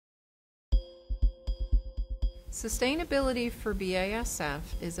Sustainability for BASF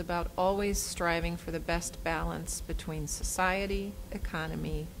is about always striving for the best balance between society,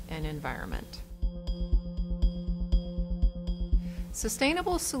 economy, and environment.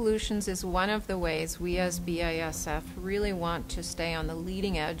 Sustainable solutions is one of the ways we as BASF really want to stay on the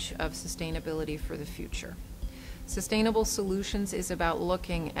leading edge of sustainability for the future. Sustainable solutions is about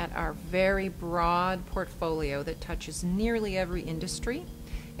looking at our very broad portfolio that touches nearly every industry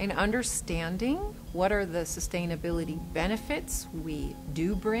and understanding what are the sustainability benefits we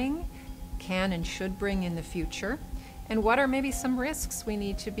do bring, can and should bring in the future, and what are maybe some risks we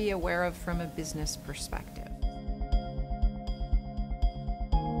need to be aware of from a business perspective.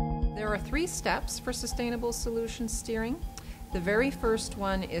 There are 3 steps for sustainable solution steering. The very first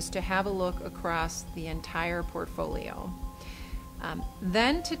one is to have a look across the entire portfolio.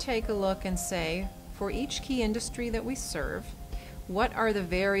 Then to take a look and say, for each key industry that we serve, what are the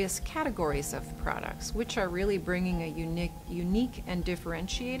various categories of products which are really bringing a unique and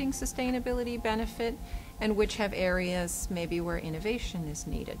differentiating sustainability benefit, and which have areas maybe where innovation is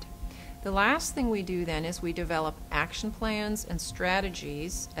needed. The last thing we do then is we develop action plans and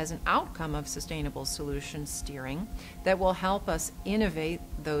strategies as an outcome of sustainable solution steering that will help us innovate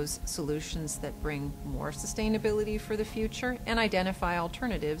those solutions that bring more sustainability for the future and identify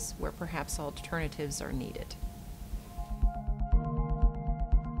alternatives where perhaps alternatives are needed.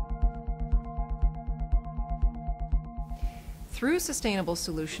 Through sustainable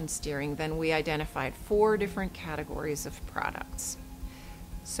solution steering, then we identified 4 different categories of products.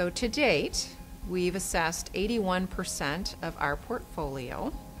 So to date, we've assessed 81% of our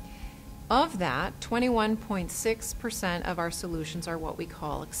portfolio. Of that, 21.6% of our solutions are what we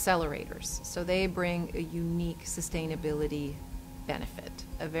call accelerators. So they bring a unique sustainability benefit,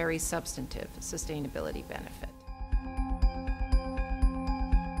 a very substantive sustainability benefit.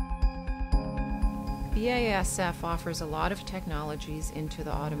 BASF offers a lot of technologies into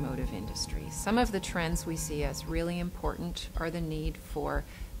the automotive industry. Some of the trends we see as really important are the need for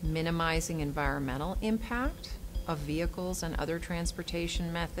minimizing environmental impact of vehicles and other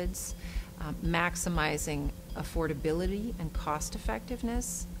transportation methods, maximizing affordability and cost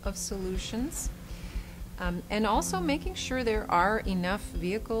effectiveness of solutions, and also making sure there are enough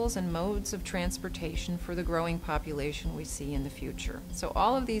vehicles and modes of transportation for the growing population we see in the future. So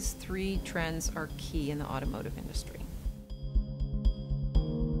all of these 3 trends are key in the automotive industry.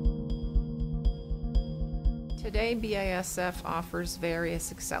 Today, BASF offers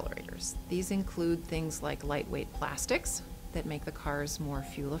various accelerators. These include things like lightweight plastics that make the cars more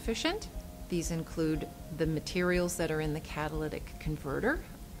fuel efficient. These include the materials that are in the catalytic converter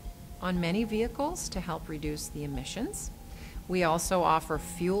on many vehicles to help reduce the emissions. We also offer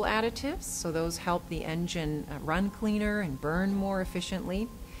fuel additives, so those help the engine run cleaner and burn more efficiently.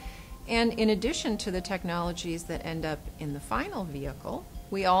 And in addition to the technologies that end up in the final vehicle,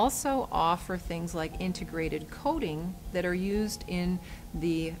 we also offer things like integrated coating that are used in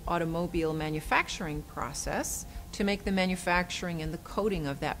the automobile manufacturing process to make the manufacturing and the coating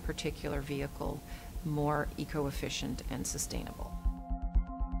of that particular vehicle more eco-efficient and sustainable.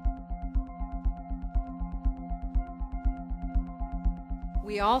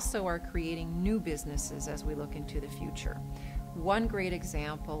 We also are creating new businesses as we look into the future. One great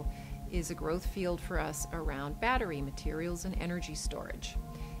example is a growth field for us around battery materials and energy storage.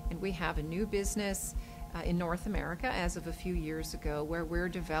 And we have a new business in North America as of a few years ago where we're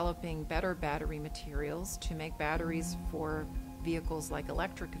developing better battery materials to make batteries for vehicles like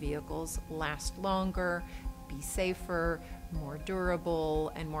electric vehicles last longer, be safer, more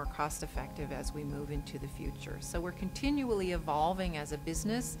durable, and more cost-effective as we move into the future. So we're continually evolving as a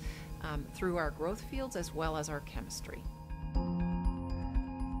business through our growth fields as well as our chemistry.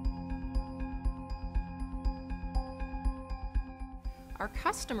 Our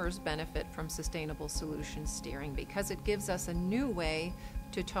customers benefit from sustainable solution steering because it gives us a new way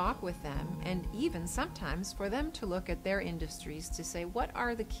to talk with them, and even sometimes for them to look at their industries to say, what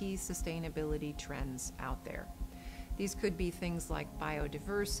are the key sustainability trends out there? These could be things like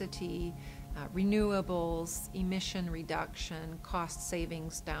biodiversity, renewables, emission reduction, cost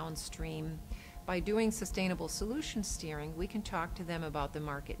savings downstream. By doing sustainable solution steering, we can talk to them about the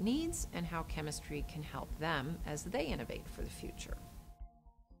market needs and how chemistry can help them as they innovate for the future.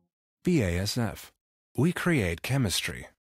 BASF. We create chemistry.